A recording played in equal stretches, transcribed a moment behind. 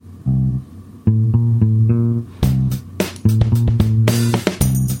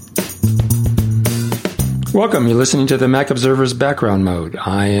Welcome. You're listening to the Mac Observer's Background Mode.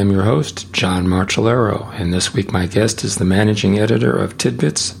 I am your host, John Marcellaro, and this week my guest is the managing editor of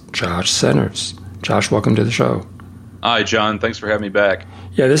Tidbits, Josh Centers. Josh, welcome to the show. Hi, John. Thanks for having me back.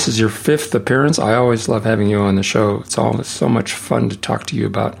 Yeah, this is your fifth appearance. I always love having you on the show. It's always so much fun to talk to you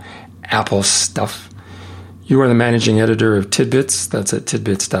about Apple stuff. You are the managing editor of Tidbits, that's at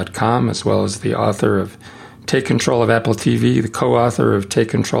tidbits.com, as well as the author of Take Control of Apple TV, the co-author of Take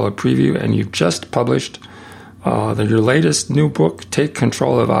Control of Preview, and you've just published your latest new book, Take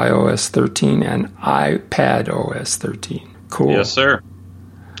Control of iOS 13 and iPad OS 13. Cool. Yes, sir.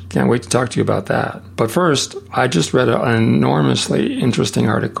 Can't wait to talk to you about that. But first, I just read an enormously interesting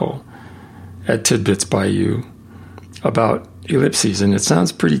article at Tidbits by you about ellipses, and it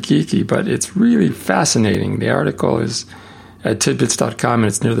sounds pretty geeky, but it's really fascinating. The article is at tidbits.com, and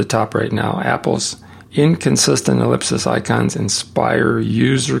it's near the top right now. Apple's inconsistent ellipsis icons inspire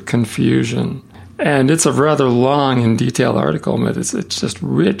user confusion. And it's a rather long and detailed article, but it's just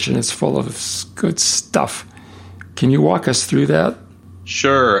rich and it's full of good stuff. Can you walk us through that?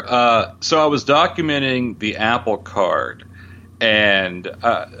 Sure. So I was documenting the Apple Card, and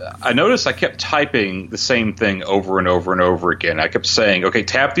I noticed I kept typing the same thing over and over and over again. I kept saying, okay,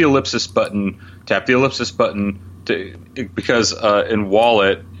 tap the ellipsis button, because in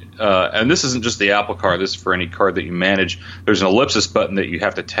Wallet, and this isn't just the Apple Card, this is for any card that you manage, there's an ellipsis button that you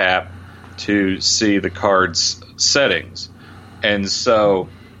have to tap to see the card's settings. And so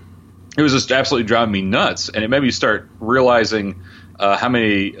it was just absolutely driving me nuts, and it made me start realizing how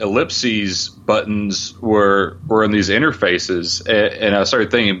many ellipses buttons were in these interfaces, and I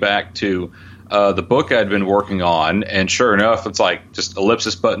started thinking back to the book I'd been working on, and sure enough, it's like just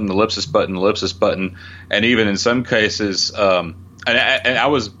ellipsis button, and even in some cases, and I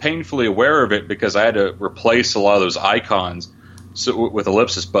was painfully aware of it because I had to replace a lot of those icons with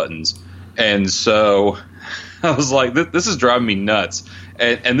ellipsis buttons, and so I was like, this is driving me nuts,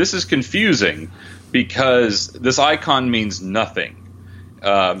 and this is confusing because this icon means nothing.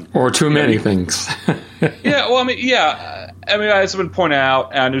 Or too many things. Yeah, well, I mean, I had someone point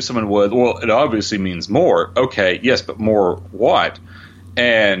out, and I knew someone would, well, it obviously means more. Okay, yes, but more what?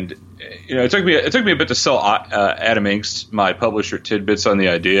 And, it took me a bit to sell Adam Engst, my publisher, Tidbits, on the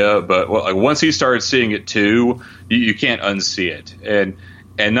idea, but once he started seeing it too, you can't unsee it.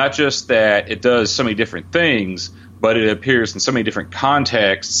 And not just that it does so many different things, but it appears in so many different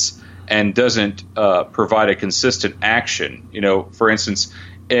contexts and doesn't provide a consistent action. For instance,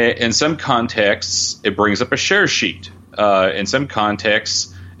 in some contexts, it brings up a share sheet. In some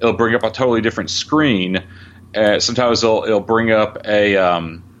contexts, it'll bring up a totally different screen. Sometimes it'll bring up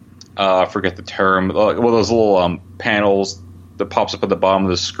a I forget the term. Those little panels that pops up at the bottom of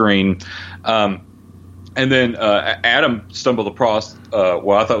the screen. And then Adam stumbled across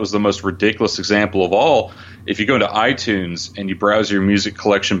what I thought was the most ridiculous example of all. If you go into iTunes and you browse your music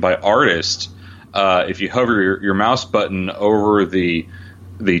collection by artist, if you hover your mouse button over the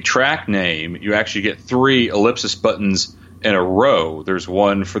track name, you actually get 3 ellipsis buttons in a row. There's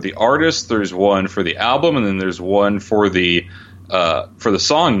one for the artist, there's one for the album, and then there's one for the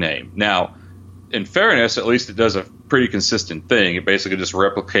song name. Now, in fairness, at least it does a pretty consistent thing. It basically just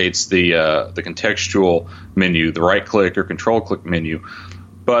replicates the contextual menu, the right click or control click menu.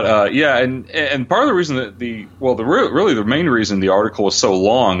 But and part of the reason that the main reason the article was so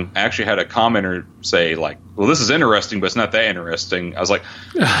long, I actually had a commenter say, like, well, this is interesting, but it's not that interesting. I was like,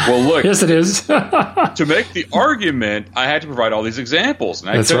 well, look, yes, it is. To make the argument, I had to provide all these examples,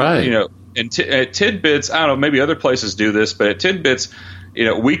 and that's right. At Tidbits, I don't know, maybe other places do this, but at Tidbits,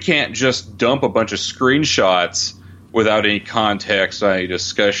 we can't just dump a bunch of screenshots without any context, any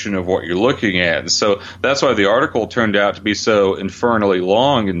discussion of what you're looking at. And so that's why the article turned out to be so infernally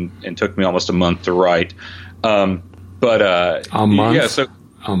long and took me almost a month to write. A month? Yeah,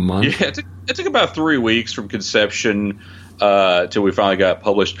 a month? Yeah, it took about 3 weeks from conception till we finally got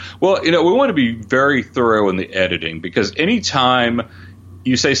published. Well, we want to be very thorough in the editing, because anytime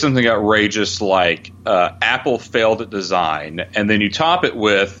you say something outrageous like Apple failed at design, and then you top it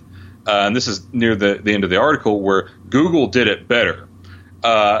with, and this is near the end of the article, where Google did it better.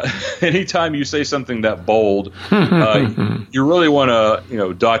 Anytime you say something that bold, you really want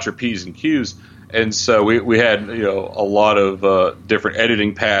to dot your P's and Q's. And so we had a lot of different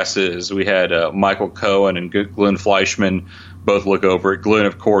editing passes. We had Michael Cohen and Glenn Fleischman both look over it. Glenn,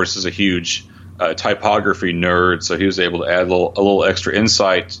 of course, is a huge typography nerd, so he was able to add a little extra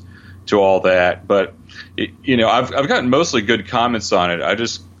insight to all that. But I've gotten mostly good comments on it. I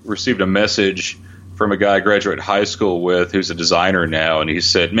just received a message from a guy I graduated high school with who's a designer now, and he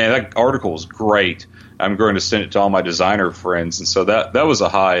said, "Man, that article was great. I'm going to send it to all my designer friends." And so that was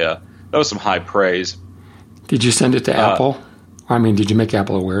some high praise. Did you send it to Apple? I mean, did you make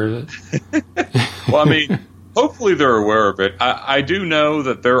Apple aware of it? Well, I mean, hopefully they're aware of it. I do know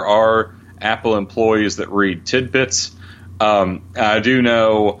that there are Apple employees that read tidbits. I do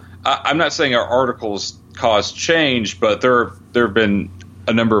know. I'm not saying our articles cause change, but there have been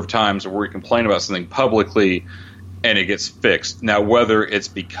a number of times where we complain about something publicly and it gets fixed. Now, whether it's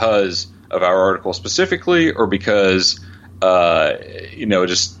because of our article specifically or because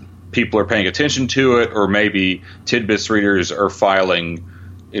just people are paying attention to it, or maybe Tidbits readers are filing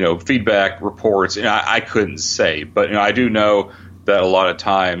feedback reports, I couldn't say. But I do know that a lot of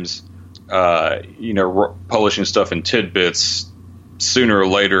times publishing stuff in Tidbits sooner or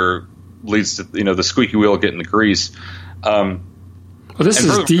later leads to the squeaky wheel getting the grease. Well, this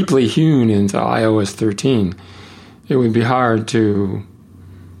is deeply hewn into iOS 13. It would be hard to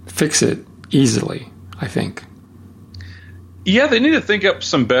fix it easily, I think. Yeah, they need to think up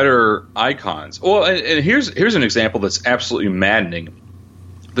some better icons. Well, and here's an example that's absolutely maddening.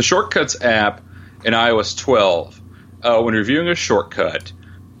 The Shortcuts app in iOS 12, when you're viewing a shortcut,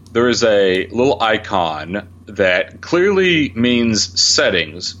 there is a little icon that clearly means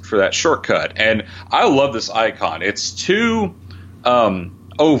settings for that shortcut. And I love this icon. It's two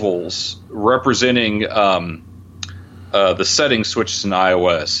ovals representing the setting switches in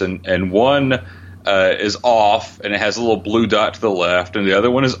iOS, and one is off, and it has a little blue dot to the left, and the other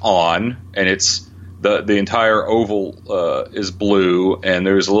one is on, and it's the entire oval is blue, and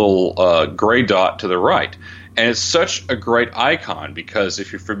there's a little gray dot to the right. And it's such a great icon because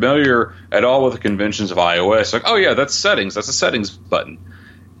if you're familiar at all with the conventions of iOS, like, oh yeah, that's settings, that's a settings button.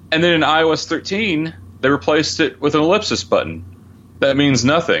 And then in iOS 13, they replaced it with an ellipsis button. That means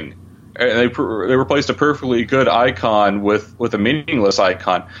nothing. And they replaced a perfectly good icon with a meaningless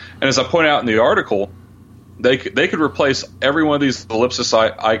icon. And as I point out in the article, they could replace every one of these ellipsis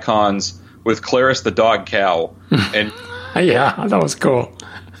icons with Clarice the dog cow, and yeah, that was cool.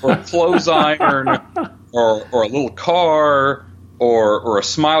 Or a clothes iron, or a little car, or a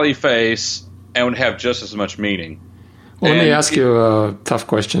smiley face, and would have just as much meaning. Well, let me ask you a tough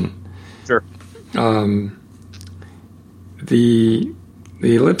question. Sure. The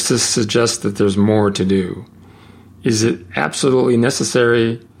ellipsis suggests that there's more to do. Is it absolutely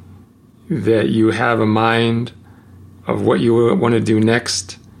necessary that you have a mind of what you want to do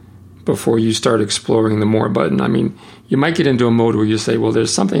next before you start exploring the more button? I mean, you might get into a mode where you say, well,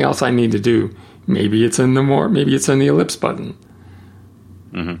 there's something else I need to do. Maybe it's in the more, maybe it's in the ellipse button.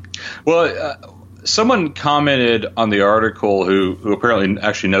 Mm-hmm. Well, someone commented on the article who apparently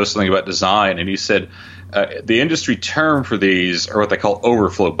actually knows something about design, and he said the industry term for these are what they call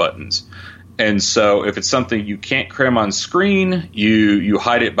overflow buttons. And so if it's something you can't cram on screen, you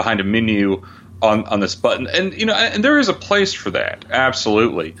hide it behind a menu on this button. And and there is a place for that.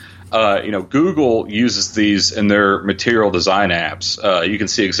 Absolutely. Google uses these in their material design apps. You can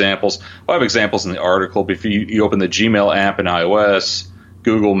see examples. I have examples in the article. If you open the Gmail app in iOS,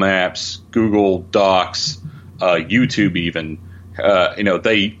 Google Maps, Google Docs, YouTube even,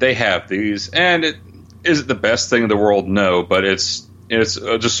 they have these. And is it the best thing in the world? No, but it's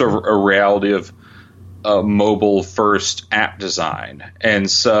just sort of a reality of mobile first app design. And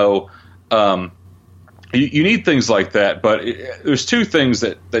so you need things like that, but there's two things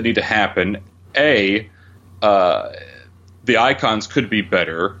that need to happen. A, the icons could be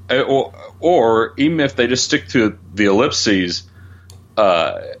better, or even if they just stick to the ellipses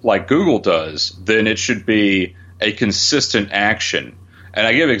like Google does, then it should be a consistent action. And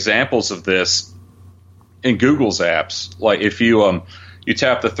I give examples of this in Google's apps. Like if you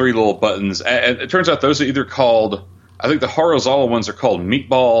tap the three little buttons, and it turns out those are either called, I think the horizontal ones are called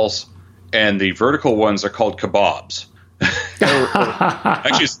meatballs, and the vertical ones are called kebabs.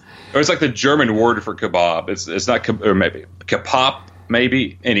 Actually, it's like the German word for kebab. It's not, or maybe kebab,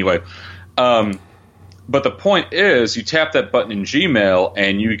 maybe. Anyway, but the point is, you tap that button in Gmail,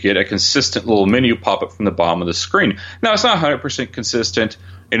 and you get a consistent little menu pop up from the bottom of the screen. Now, it's not 100% consistent.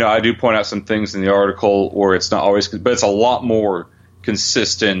 I do point out some things in the article where it's not always, but it's a lot more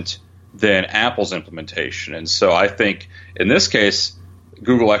consistent than Apple's implementation. And so I think in this case,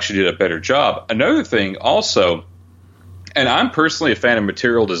 Google actually did a better job. Another thing also, and I'm personally a fan of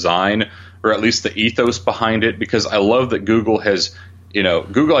material design, or at least the ethos behind it, because I love that Google has,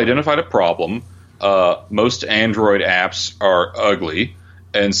 Google identified a problem. Most Android apps are ugly,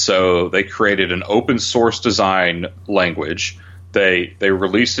 and so they created an open source design language. They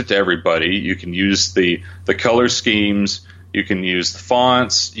released it to everybody. You can use the color schemes. You can use the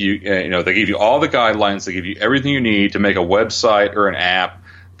fonts. They give you all the guidelines. They give you everything you need to make a website or an app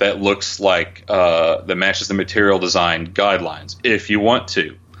that looks like that matches the material design guidelines if you want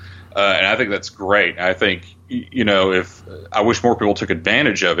to. And I think that's great. I think if I wish more people took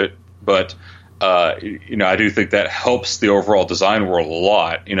advantage of it, but I do think that helps the overall design world a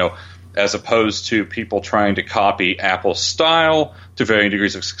lot. As opposed to people trying to copy Apple's style to varying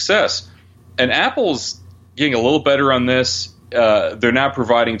degrees of success. And Apple's getting a little better on this. They're now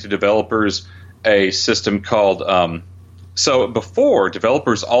providing to developers a system called so before,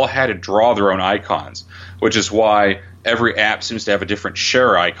 developers all had to draw their own icons, which is why every app seems to have a different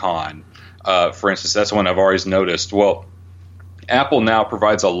share icon. For instance, that's one I've always noticed. Well, Apple now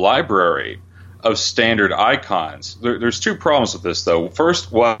provides a library of standard icons. There's two problems with this, though.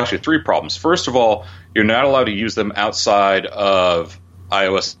 Actually three problems. First of all, you're not allowed to use them outside of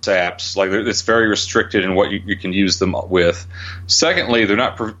iOS apps. Like, it's very restricted in what you can use them with. Secondly, they're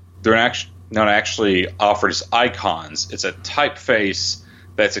not actually offered as icons. It's a typeface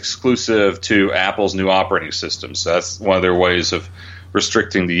that's exclusive to Apple's new operating system. So that's one of their ways of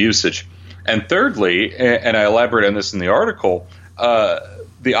restricting the usage. And thirdly, and I elaborate on this in the article,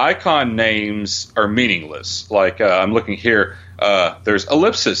 the icon names are meaningless. Like, I'm looking here. There's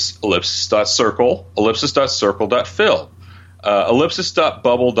ellipsis, ellipsis.circle, ellipsis.circle.fill,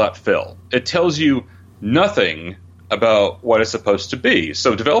 ellipsis.bubble.fill. It tells you nothing about what it's supposed to be.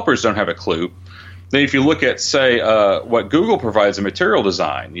 So developers don't have a clue. Then if you look at, say, what Google provides in material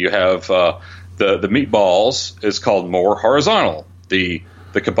design, you have the meatballs is called more horizontal. The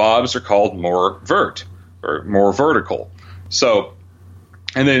kebabs are called more more vertical. So,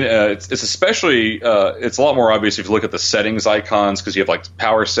 and then it's especially it's a lot more obvious if you look at the settings icons, because you have like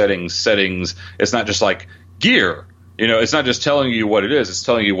power settings. It's not just like gear. It's not just telling you what it is. It's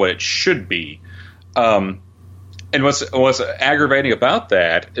telling you what it should be. And what's aggravating about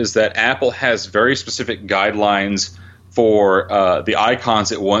that is that Apple has very specific guidelines for the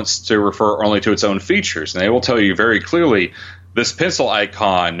icons it wants to refer only to its own features. And they will tell you very clearly, this pencil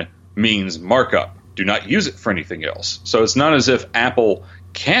icon means markup. Do not use it for anything else. So it's not as if Apple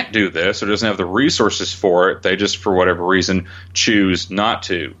can't do this or doesn't have the resources for it. They just, for whatever reason, choose not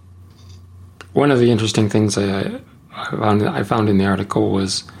to. One of the interesting things I found in the article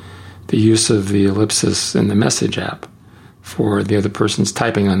was the use of the ellipsis in the message app for the other person's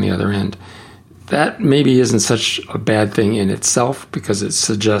typing on the other end. That maybe isn't such a bad thing in itself, because it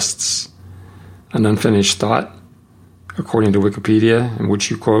suggests an unfinished thought, according to Wikipedia, in which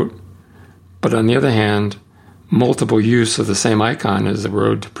you quote. But on the other hand, multiple use of the same icon is the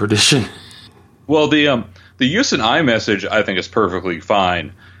road to perdition. Well, the use in iMessage, I think, is perfectly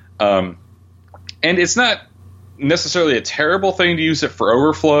fine. And it's not necessarily a terrible thing to use it for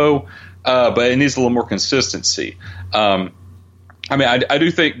overflow, but it needs a little more consistency. I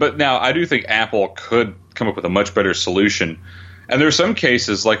do think Apple could come up with a much better solution. And there are some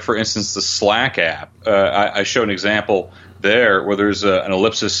cases, like, for instance, the Slack app. I show an example there where there's an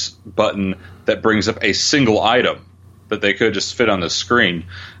ellipsis button that brings up a single item that they could just fit on the screen.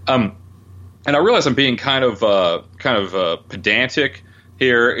 And I realize I'm being kind of pedantic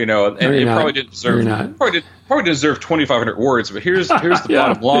here, and it probably didn't deserve 2,500 words. But here's the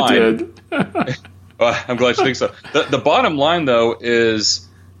bottom line. Well, I'm glad you think so. The bottom line, though, is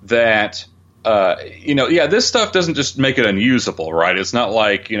that this stuff doesn't just make it unusable, right? It's not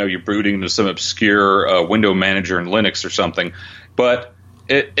like you're booting into some obscure window manager in Linux or something, but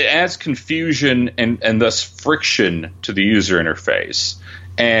it adds confusion and thus friction to the user interface.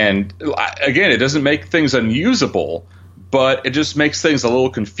 And again, it doesn't make things unusable, but it just makes things a little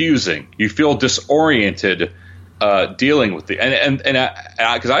confusing. You feel disoriented dealing with and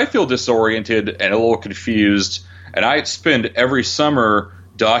because I feel disoriented and a little confused, and I spend every summer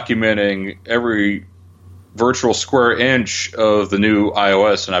documenting every virtual square inch of the new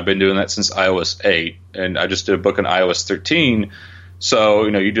iOS, and I've been doing that since iOS 8, and I just did a book on iOS 13. So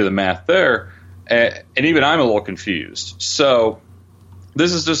you do the math there, and even I'm a little confused. So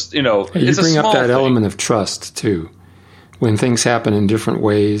this is just you it's bring a small up that thing. Element of trust too. When things happen in different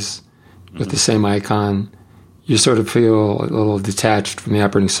ways with the same icon, you sort of feel a little detached from the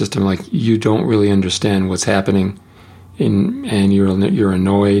operating system, like you don't really understand what's happening, and you're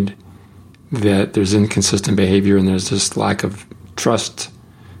annoyed that there's inconsistent behavior and there's this lack of trust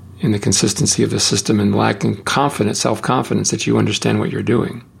in the consistency of the system and lacking self-confidence that you understand what you're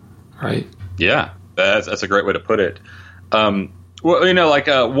doing, right? Yeah, that's a great way to put it.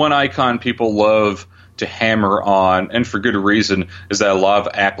 One icon people love to hammer on, and for good reason, is that a lot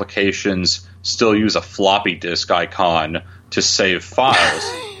of applications still use a floppy disk icon to save files.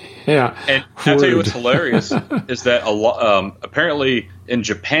 Yeah, and I'll tell you what's hilarious is that apparently in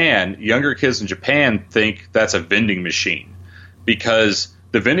Japan, younger kids in Japan think that's a vending machine, because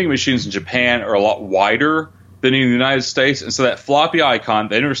the vending machines in Japan are a lot wider than in the United States. And so that floppy icon,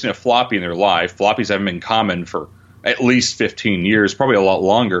 they've never seen a floppy in their life. Floppies haven't been common for at least 15 years, probably a lot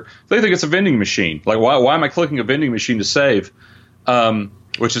longer. They think it's a vending machine. Like, why am I clicking a vending machine to save?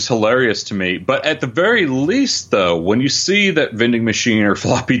 Which is hilarious to me. But at the very least, though, when you see that vending machine or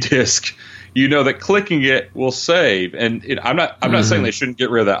floppy disk, you know that clicking it will save. And I'm not saying they shouldn't get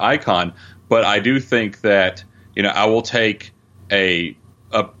rid of that icon, but I do think that I will take a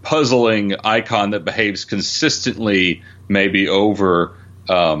puzzling icon that behaves consistently, maybe over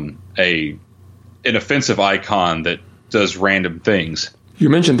an offensive icon that does random things. You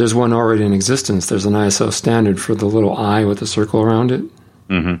mentioned there's one already in existence. There's an ISO standard for the little eye with a circle around it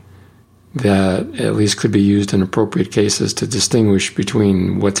that at least could be used in appropriate cases to distinguish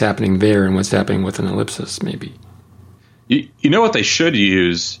between what's happening there and what's happening with an ellipsis, maybe. You know what they should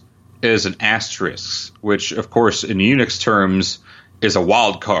use is an asterisk, which, of course, in Unix terms is a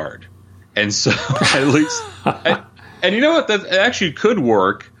wild card. And so at least and you know what, that actually could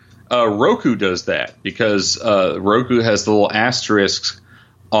work. Roku does that because Roku has the little asterisks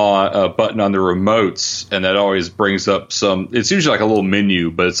button on the remotes, and that always brings up it's usually like a little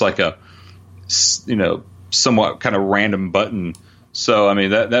menu, but it's like a somewhat kind of random button. So I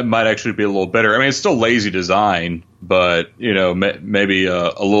mean that might actually be a little better. I mean, it's still lazy design, but maybe a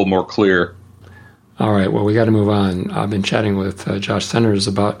little more clear. All right, well, we got to move on. I've been chatting with Josh Senders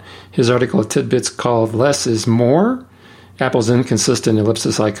about his article at Tidbits called Less is More. Apple's inconsistent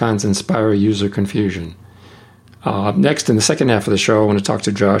ellipsis icons inspire user confusion. Up next, in the second half of the show, I want to talk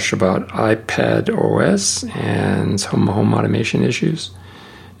to Josh about iPad OS and some home automation issues.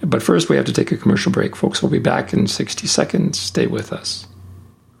 But first, we have to take a commercial break. Folks, we'll be back in 60 seconds. Stay with us.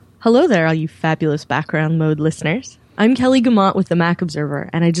 Hello there, all you fabulous background mode listeners. I'm Kelly Guimont with the Mac Observer,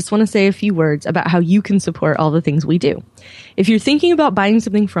 and I just want to say a few words about how you can support all the things we do. If you're thinking about buying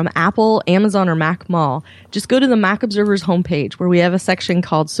something from Apple, Amazon, or Mac Mall, just go to the Mac Observer's homepage where we have a section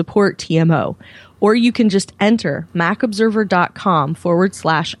called Support TMO. Or you can just enter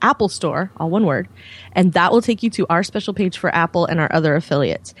macobserver.com/Apple Store, all one word, and that will take you to our special page for Apple and our other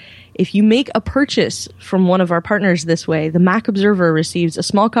affiliates. If you make a purchase from one of our partners this way, the Mac Observer receives a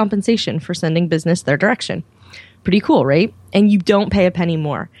small compensation for sending business their direction. Pretty cool, right? And you don't pay a penny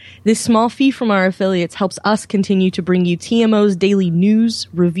more. This small fee from our affiliates helps us continue to bring you TMO's daily news,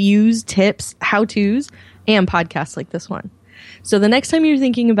 reviews, tips, how-tos, and podcasts like this one. So the next time you're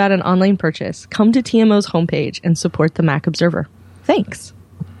thinking about an online purchase, come to TMO's homepage and support the Mac Observer. Thanks.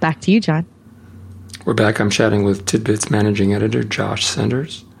 Back to you, John. We're back. I'm chatting with Tidbits managing editor Josh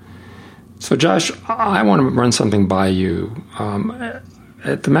Senders. So, Josh, I want to run something by you.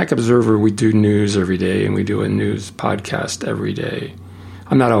 At the Mac Observer, we do news every day, and we do a news podcast every day.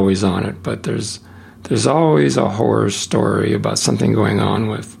 I'm not always on it, but there's always a horror story about something going on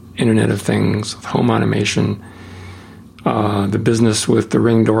with Internet of Things, with home automation, the business with the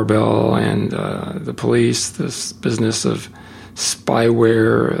Ring doorbell and the police, this business of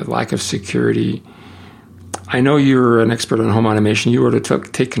spyware, lack of security. I know you're an expert on home automation. You wrote a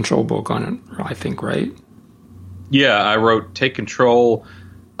Take Control book on it, I think, right? Yeah, I wrote Take Control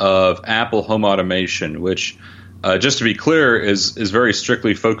of Apple Home Automation, which, just to be clear, is very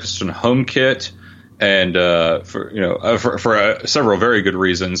strictly focused on HomeKit, and for several very good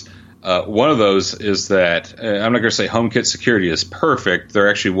reasons. One of those is that I'm not going to say HomeKit security is perfect. There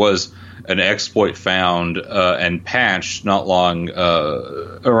actually was an exploit found and patched not long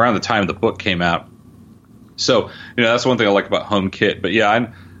around the time the book came out. So that's one thing I like about HomeKit. But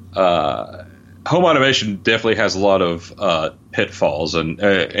yeah, home automation definitely has a lot of pitfalls, and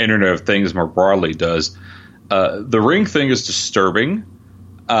Internet of Things more broadly does. The Ring thing is disturbing.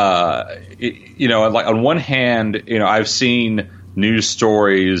 Like on one hand, I've seen news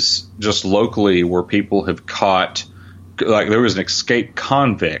stories just locally where people have caught, like there was an escaped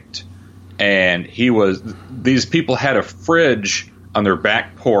convict, and these people had a fridge on their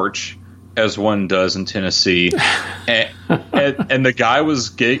back porch, as one does in Tennessee, and the guy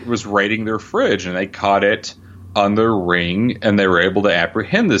was raiding their fridge, and they caught it on their Ring, and they were able to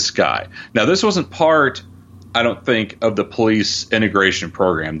apprehend this guy. Now, this wasn't part, I don't think, of the police integration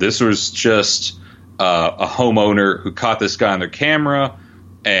program. This was just a homeowner who caught this guy on their camera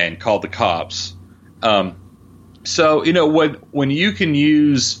and called the cops. So, when you can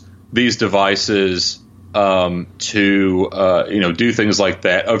use these devices to do things like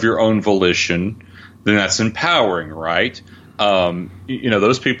that of your own volition, then that's empowering, right?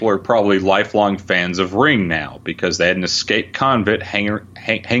 Those people are probably lifelong fans of Ring now because they had an escaped convict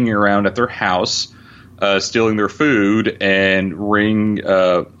hanging around at their house, stealing their food, and Ring.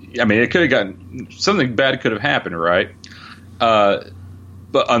 It could have gotten something bad could have happened, right? But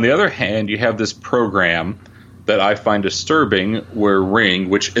on the other hand, you have this program that I find disturbing, where Ring,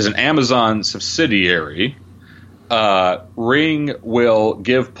 which is an Amazon subsidiary, Ring will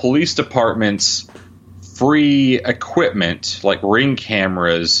give police departments free equipment like Ring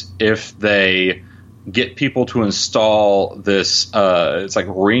cameras if they get people to install this. It's like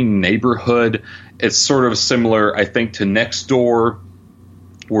Ring Neighborhood. It's sort of similar, I think, to Nextdoor,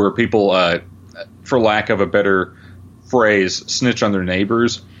 where people, for lack of a better phrase, snitch on their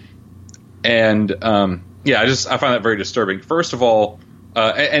neighbors. And I find that very disturbing. First of all,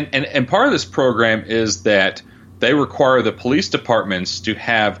 and part of this program is that they require the police departments to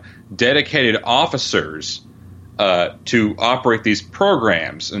have dedicated officers to operate these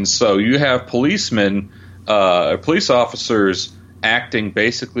programs. And so you have police officers acting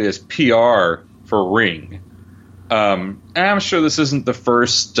basically as PR for Ring. And I'm sure this isn't the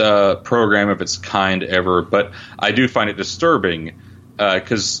first program of its kind ever, but I do find it disturbing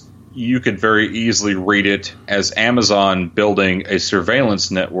because you could very easily read it as Amazon building a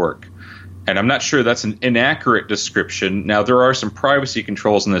surveillance network. And I'm not sure that's an inaccurate description. Now, there are some privacy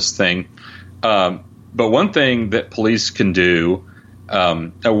controls in this thing. But one thing that police can do,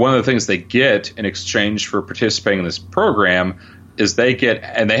 one of the things they get in exchange for participating in this program is they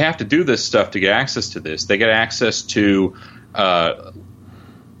have to do this stuff to get access to this. They get access to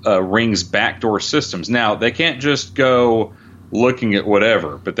Ring's backdoor systems. Now, they can't just go looking at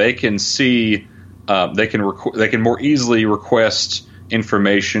whatever, but they can see, they can more easily request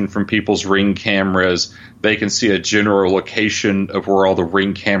information from people's Ring cameras. They can see a general location of where all the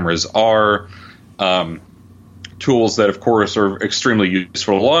Ring cameras are. Tools that, of course, are extremely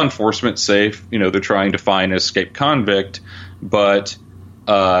useful to law enforcement. Safe, they're trying to find an escaped convict, but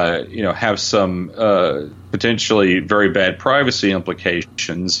have some potentially very bad privacy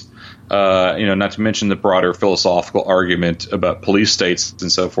implications. Not to mention the broader philosophical argument about police states and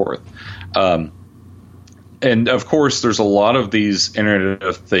so forth. And, of course, there's a lot of these Internet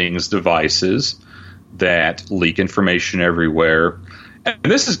of Things devices that leak information everywhere. And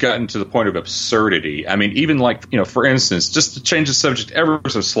this has gotten to the point of absurdity. I mean, even for instance, just to change the subject ever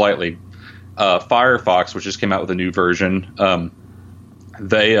so slightly, Firefox, which just came out with a new version,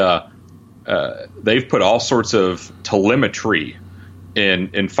 they've put all sorts of telemetry in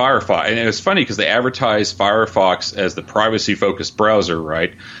Firefox. And it's funny because they advertise Firefox as the privacy-focused browser,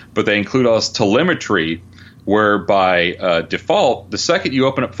 right? But they include all this telemetry where by default, the second you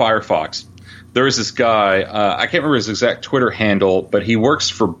open up Firefox, there is this guy, I can't remember his exact Twitter handle, but he works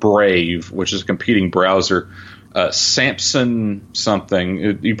for Brave, which is a competing browser. Samson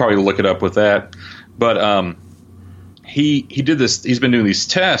something. You probably look it up with that. But he did this. He's been doing these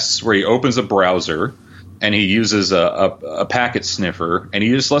tests where he opens a browser and he uses a packet sniffer, and he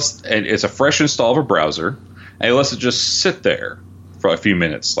just lets, and it's a fresh install of a browser, and he lets it just sit there for a few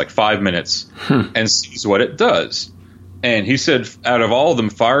minutes, like 5 minutes, and sees what it does. And he said out of all of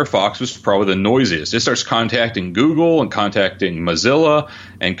them, Firefox was probably the noisiest. It starts contacting Google and contacting Mozilla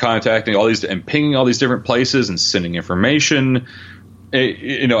and contacting all these and pinging all these different places and sending information.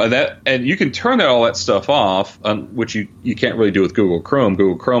 And you can turn all that stuff off, which you can't really do with Google Chrome.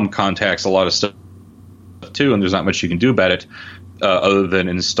 Google Chrome contacts a lot of stuff too, and there's not much you can do about it other than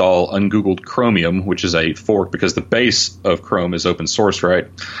install ungoogled Chromium, which is a fork because the base of Chrome is open source, right?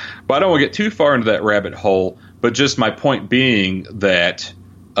 But I don't want to get too far into that rabbit hole. But just my point being that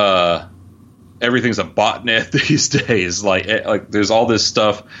everything's a botnet these days. Like there's all this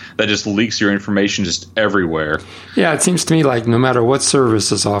stuff that just leaks your information just everywhere. Yeah, it seems to me like no matter what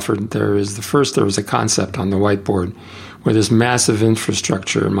service is offered, there was a concept on the whiteboard where this massive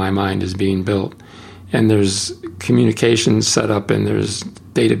infrastructure in my mind is being built. And there's communications set up, and there's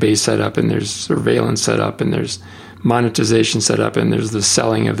database set up, and there's surveillance set up, and there's monetization set up, and there's the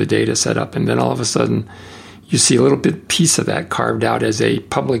selling of the data set up. And then all of a sudden, you see a little bit piece of that carved out as a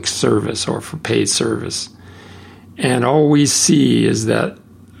public service or for paid service. And all we see is that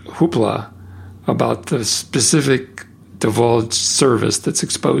hoopla about the specific divulged service that's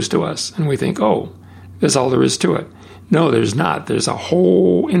exposed to us. And we think, oh, that's all there is to it. No, there's not. There's a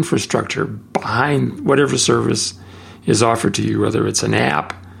whole infrastructure behind whatever service is offered to you, whether it's an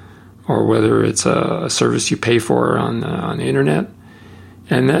app or whether it's a service you pay for on the internet.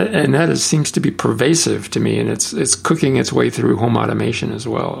 And that seems to be pervasive to me, and it's cooking its way through home automation as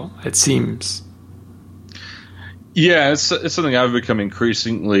well, it seems. Yeah, it's something I've become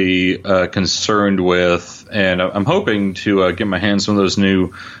increasingly concerned with, and I'm hoping to get my hands on those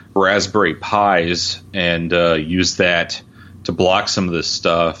new Raspberry Pis and use that to block some of this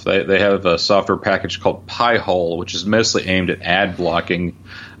stuff. They have a software package called Pi-hole, which is mostly aimed at ad blocking,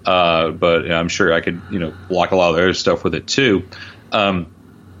 but I'm sure I could block a lot of other stuff with it too.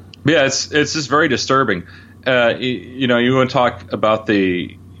 Yeah, it's just very disturbing. You want to talk about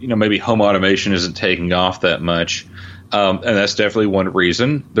maybe home automation isn't taking off that much. And that's definitely one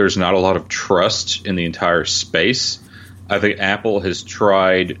reason. There's not a lot of trust in the entire space. I think Apple has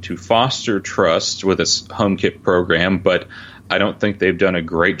tried to foster trust with its HomeKit program, but I don't think they've done a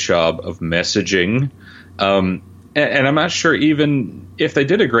great job of messaging. And I'm not sure even if they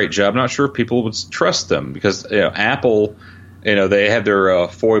did a great job, I'm not sure if people would trust them because Apple, they had their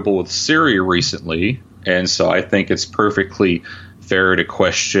foible with Siri recently. And so I think it's perfectly fair to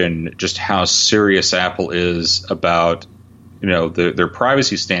question just how serious Apple is about, their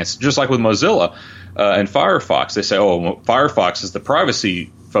privacy stance. Just like with Mozilla and Firefox, they say, Firefox is the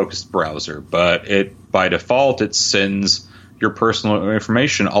privacy-focused browser, but by default it sends your personal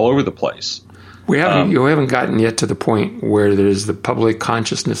information all over the place. You haven't gotten yet to the point where there's the public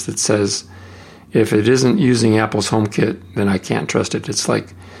consciousness that says, if it isn't using Apple's HomeKit, then I can't trust it. It's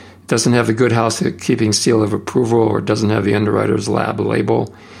like it doesn't have the Good Housekeeping seal of approval, or it doesn't have the Underwriters Lab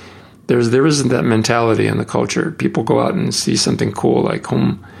label. There isn't that mentality in the culture. People go out and see something cool like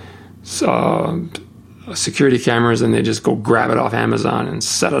home security cameras, and they just go grab it off Amazon and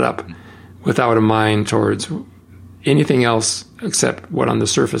set it up without a mind towards anything else except what on the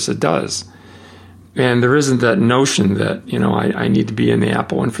surface it does. And there isn't that notion that, I need to be in the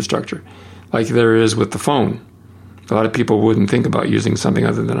Apple infrastructure like there is with the phone. A lot of people wouldn't think about using something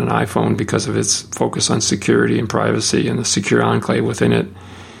other than an iPhone because of its focus on security and privacy and the secure enclave within it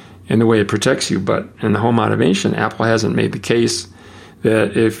and the way it protects you. But in the home automation, Apple hasn't made the case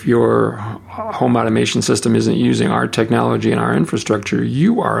that if your home automation system isn't using our technology and our infrastructure,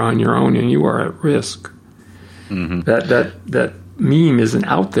 you are on your own and you are at risk. Mm-hmm. That meme isn't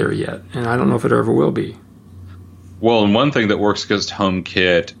out there yet, and I don't know if it ever will be. Well, and one thing that works against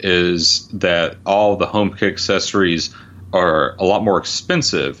HomeKit is that all the HomeKit accessories are a lot more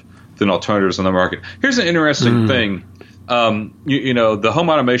expensive than alternatives on the market. Here's an interesting thing. The home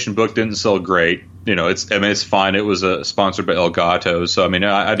automation book didn't sell great. It's fine. It was sponsored by Elgato, so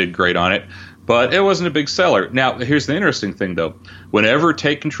I did great on it, but it wasn't a big seller. Now, here's the interesting thing, though. Whenever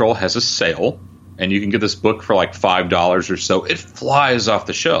Take Control has a sale, and you can get this book for like $5 or so, it flies off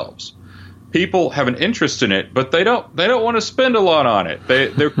the shelves. People have an interest in it, but they don't want to spend a lot on it.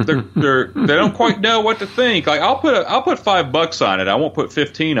 They don't quite know what to think. Like I'll put $5 on it. I won't put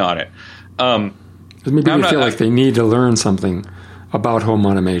 15 on it. Maybe they feel like they need to learn something about home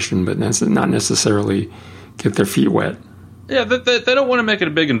automation, but not necessarily get their feet wet. Yeah, they don't want to make it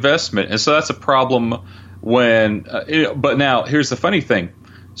a big investment, and so that's a problem. But now here's the funny thing.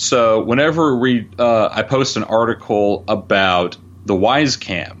 So whenever I post an article about the Wyze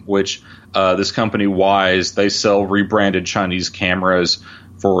Cam, which this company Wyze, they sell rebranded Chinese cameras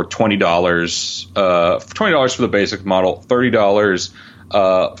for $20. $20 for the basic model,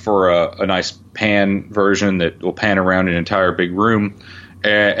 $30 for a nice pan version that will pan around an entire big room.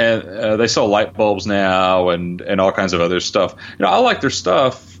 And they sell light bulbs now and all kinds of other stuff. I like their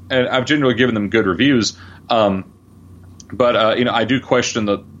stuff, and I've generally given them good reviews. But I do question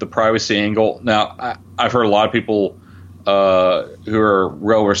the privacy angle. Now, I've heard a lot of people who are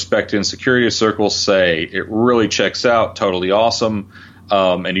well respected in security circles say it really checks out, totally awesome,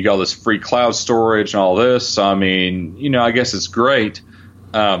 and you got all this free cloud storage and all this. I guess it's great.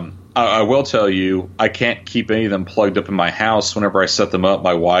 I will tell you, I can't keep any of them plugged up in my house. Whenever I set them up,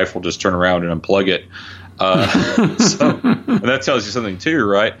 my wife will just turn around and unplug it. And that tells you something too,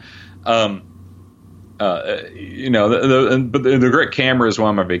 right? But the great cameras while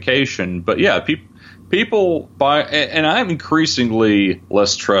I'm on vacation. But yeah, people buy, and I'm increasingly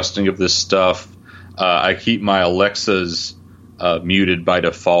less trusting of this stuff. I keep my Alexas muted by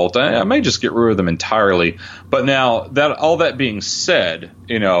default. I may just get rid of them entirely. But now all that being said,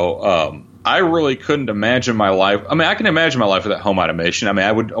 I really couldn't imagine my life. I can imagine my life without home automation.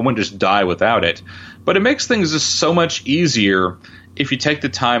 I wouldn't just die without it. But it makes things just so much easier if you take the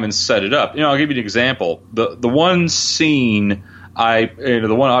time and set it up. I'll give you an example. The one scene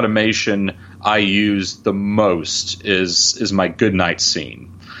the one automation I use the most is my goodnight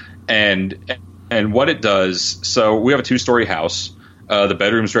scene, and what it does. So we have a 2-story house. The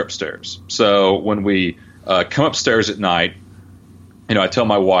bedrooms are upstairs. So when we come upstairs at night, I tell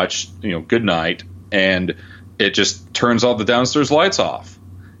my watch, good night, and it just turns all the downstairs lights off,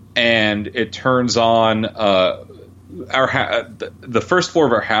 and it turns on. The first floor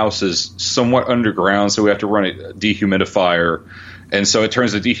of our house is somewhat underground, so we have to run a dehumidifier, and so it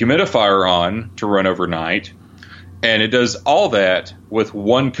turns the dehumidifier on to run overnight, and it does all that with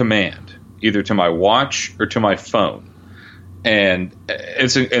one command, either to my watch or to my phone. And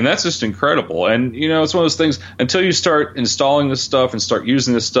that's just incredible. And it's one of those things, until you start installing this stuff and start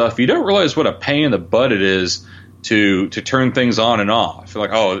using this stuff, you don't realize what a pain in the butt it is to turn things on and off.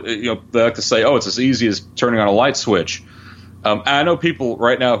 Like, they like to say, it's as easy as turning on a light switch. I know people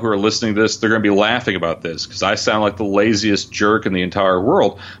right now who are listening to this, they're going to be laughing about this because I sound like the laziest jerk in the entire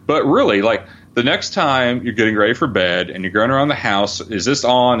world. But really, like, the next time you're getting ready for bed and you're going around the house, is this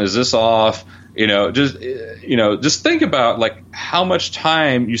on? Is this off? Just think about like how much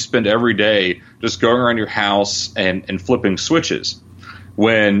time you spend every day just going around your house and flipping switches,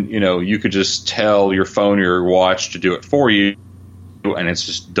 when you could just tell your phone or your watch to do it for you, and it's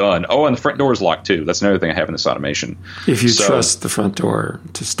just done. Oh, and the front door is locked too. That's another thing I have in this automation. If you trust the front door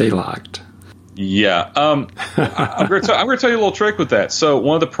to stay locked. Yeah. I'm going to tell you a little trick with that. So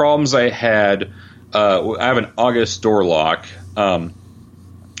one of the problems I had, I have an August door lock.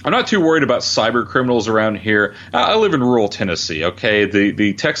 I'm not too worried about cyber criminals around here. I live in rural Tennessee, okay?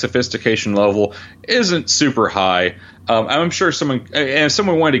 The tech sophistication level isn't super high. I'm sure if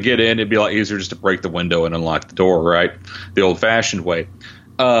someone wanted to get in, it'd be a lot easier just to break the window and unlock the door, right? The old-fashioned way.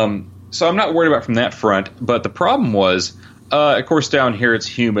 So I'm not worried about from that front. But the problem was, of course, down here it's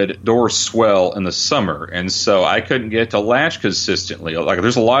humid. Doors swell in the summer, and so I couldn't get to latch consistently. Like,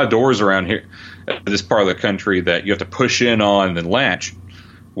 there's a lot of doors around here, this part of the country, that you have to push in on and then latch.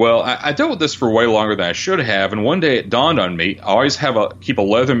 Well, I dealt with this for way longer than I should have, and one day it dawned on me. I always keep a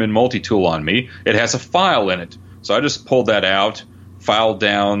Leatherman multi-tool on me. It has a file in it, so I just pulled that out, filed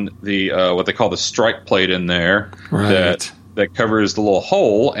down the what they call the strike plate in there, right, that covers the little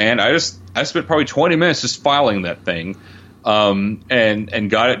hole, and I spent probably 20 minutes just filing that thing, and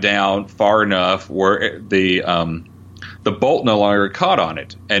got it down far enough where the bolt no longer caught on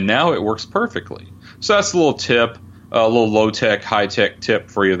it, and now it works perfectly. So that's a little tip. A little low-tech, high-tech tip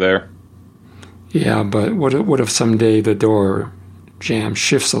for you there. Yeah, but what if someday the door jamb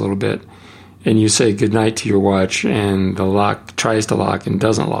shifts a little bit and you say goodnight to your watch and the lock tries to lock and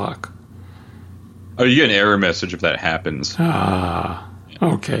doesn't lock? Oh, you get an error message if that happens.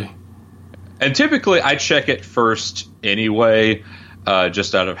 Okay. And typically I check it first anyway,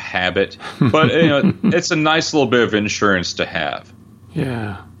 just out of habit. But it's a nice little bit of insurance to have.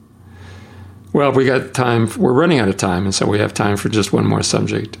 Yeah. Well, we got time. We're running out of time, and so we have time for just one more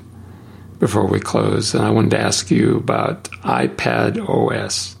subject before we close. And I wanted to ask you about iPad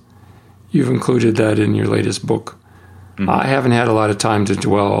OS. You've included that in your latest book. Mm-hmm. I haven't had a lot of time to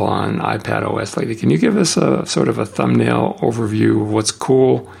dwell on iPad OS lately. Can you give us a sort of a thumbnail overview of what's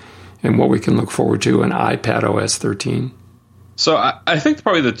cool and what we can look forward to in iPad OS 13? So I think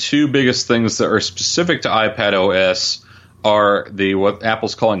probably the two biggest things that are specific to iPad OS are what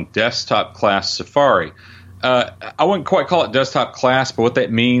Apple's calling desktop class Safari. I wouldn't quite call it desktop class, but what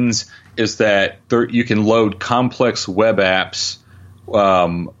that means is that you can load complex web apps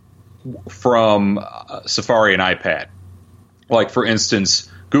from Safari and iPad. Like, for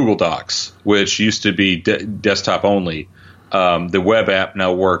instance, Google Docs, which used to be desktop only. The web app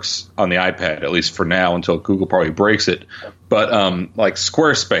now works on the iPad, at least for now, until Google probably breaks it. But like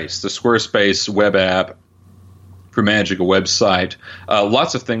Squarespace, the Squarespace web app, for managing a website,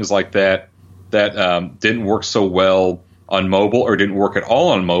 lots of things like that didn't work so well on mobile or didn't work at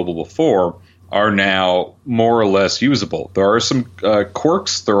all on mobile before are now more or less usable. There are some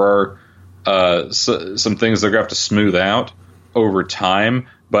quirks. There are some things they're going to have to smooth out over time.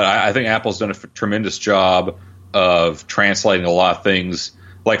 But I think Apple's done a tremendous job of translating a lot of things.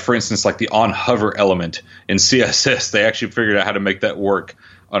 Like, for instance, like the on-hover element in CSS. They actually figured out how to make that work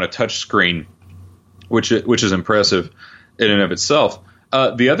on a touch screen, which is impressive in and of itself.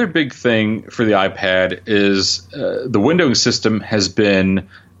 The other big thing for the iPad is the windowing system has been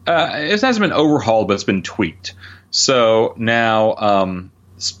it hasn't been overhauled, but it's been tweaked. So now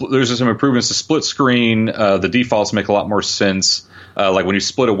there's some improvements to split screen. The defaults make a lot more sense. Like when you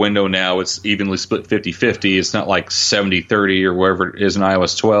split a window now, it's evenly split 50-50. It's not like 70-30 or whatever it is in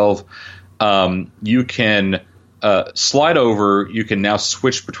iOS 12. You can slide over. You can now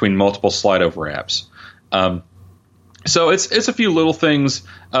switch between multiple slide over apps. So it's a few little things,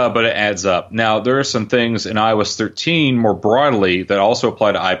 but it adds up. Now, there are some things in iOS 13 more broadly that also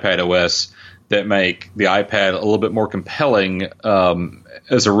apply to iPad OS that make the iPad a little bit more compelling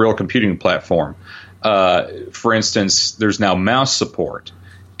as a real computing platform. For instance, there's now mouse support.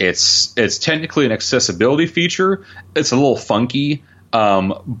 It's technically an accessibility feature. It's a little funky,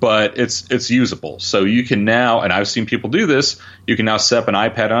 but it's usable. So you can now, and I've seen people do this, you can now set up an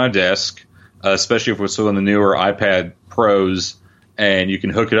iPad on a desk, especially if it's on the newer iPad Pros, and you can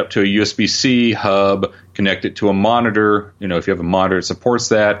hook it up to a USB-C hub, connect it to a monitor. If you have a monitor that supports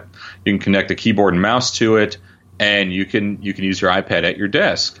that, you can connect a keyboard and mouse to it, and you can use your iPad at your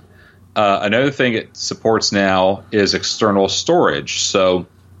desk. Another thing it supports now is external storage. So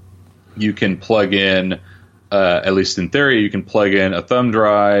you can plug in, at least in theory, you can plug in a thumb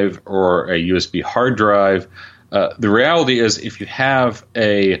drive or a USB hard drive. The reality is, if you have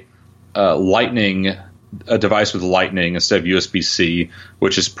a device with Lightning instead of USB-C,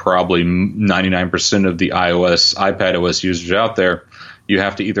 which is probably 99% of the iPad OS users out there, you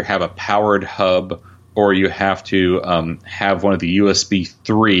have to either have a powered hub or you have to have one of the USB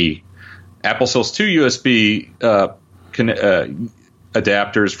 3. Apple sells 2 USB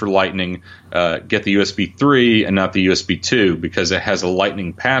adapters for Lightning. Get the USB 3 and not the USB 2 because it has a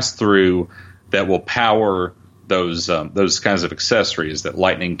Lightning pass-through that will power those kinds of accessories that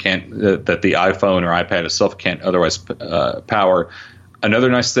Lightning can't, that the iPhone or iPad itself can't otherwise power. Another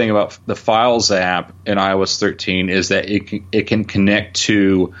nice thing about the Files app in iOS 13 is that it can connect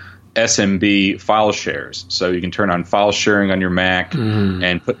to SMB file shares. So you can turn on file sharing on your Mac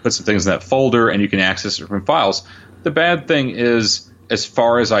and put some things in that folder, and you can access it from files. The bad thing is, as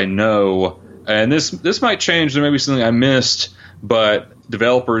far as I know, and this might change, there may be something I missed, but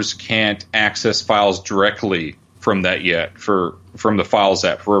developers can't access files directly from that yet, from the Files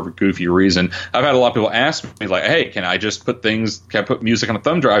app, for whatever goofy reason. I've had a lot of people ask me, like, hey, can I put music on a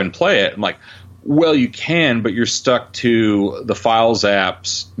thumb drive and play it? I'm like, well, you can, but you're stuck to the Files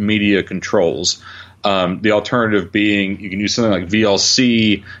app's media controls. The alternative being you can use something like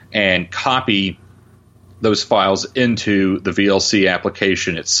VLC and copy those files into the VLC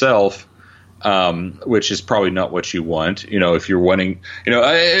application itself, which is probably not what you want. If you're wanting,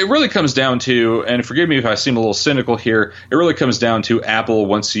 it really comes down to, and forgive me if I seem a little cynical here, it really comes down to Apple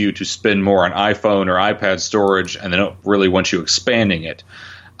wants you to spend more on iPhone or iPad storage, and they don't really want you expanding it.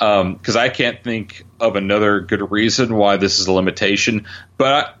 Because I can't think of another good reason why this is a limitation.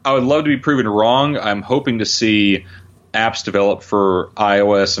 But I would love to be proven wrong. I'm hoping to see apps developed for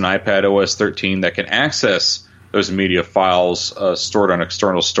iOS and iPad OS 13 that can access those media files stored on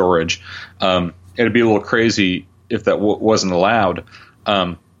external storage. It'd be a little crazy if that wasn't allowed. You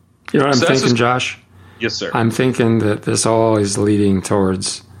know what I'm thinking, Josh? Yes, sir. I'm thinking that this all is leading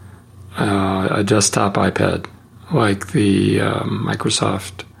towards a desktop iPad, like the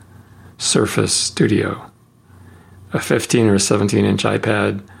Microsoft Surface Studio, a 15 or a 17-inch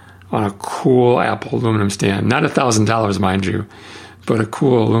iPad on a cool Apple aluminum stand. Not $1,000, mind you, but a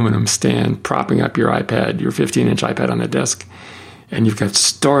cool aluminum stand propping up your iPad, your 15-inch iPad on the desk. And you've got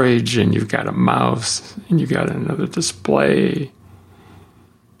storage, and you've got a mouse, and you've got another display.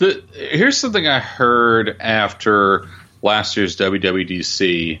 Here's something I heard after last year's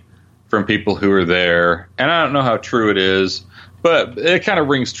WWDC from people who were there, and I don't know how true it is, but it kind of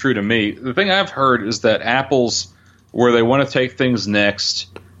rings true to me. The thing I've heard is that Apple's, where they want to take things next,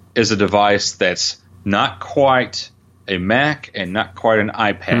 is a device that's not quite a Mac and not quite an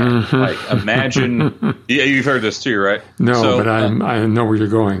iPad. Mm-hmm. Like, imagine, yeah, you've heard this too, right? No, but I know where you're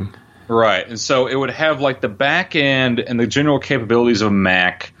going. Right, and so it would have like the back end and the general capabilities of a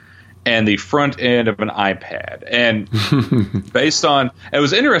Mac and the front end of an iPad. And based on, it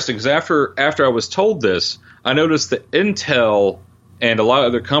was interesting because after I was told this, I noticed that Intel and a lot of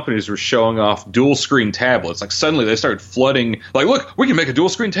other companies were showing off dual screen tablets. Like suddenly they started flooding, like, look, we can make a dual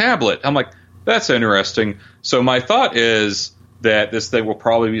screen tablet. I'm like, that's interesting. So my thought is that this thing will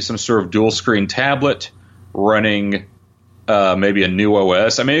probably be some sort of dual screen tablet running maybe a new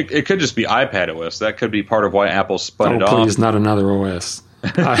OS. I mean, it could just be iPad OS. That could be part of why Apple spun it off. Oh, please, not another OS. We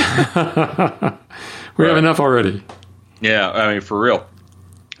have enough already. Yeah, I mean, for real.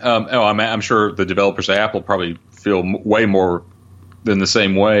 I'm sure the developers at Apple probably feel way more than the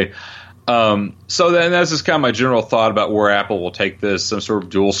same way. So then that's just kind of my general thought about where Apple will take this, some sort of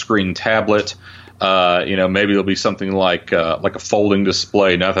dual screen tablet. Maybe it'll be something like a folding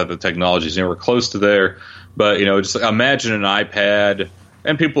display. Not that the technology is anywhere close to there, but just imagine an iPad.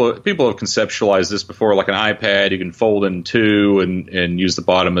 And people have conceptualized this before, like an iPad you can fold in two and use the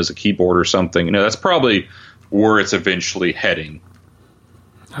bottom as a keyboard or something. That's probably where it's eventually heading.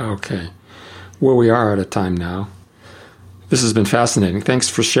 Okay. Well, we are out of time now. This has been fascinating. Thanks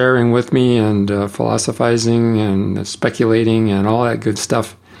for sharing with me and philosophizing and speculating and all that good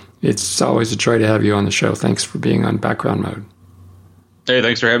stuff. It's always a joy to have you on the show. Thanks for being on Background Mode. Hey,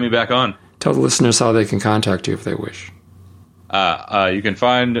 thanks for having me back on. Tell the listeners how they can contact you if they wish. You can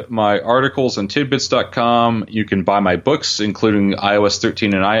find my articles on tidbits.com. You can buy my books, including iOS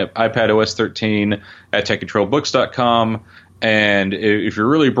 13 and iPad OS 13, at techcontrolbooks.com. And if you're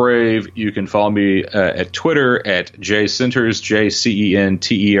really brave, you can follow me at Twitter at jcenters,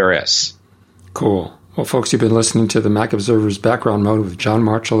 JCENTERS. Cool. Well, folks, you've been listening to the Mac Observer's Background Mode with John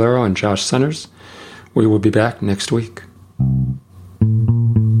Marchellaro and Josh Centers. We will be back next week.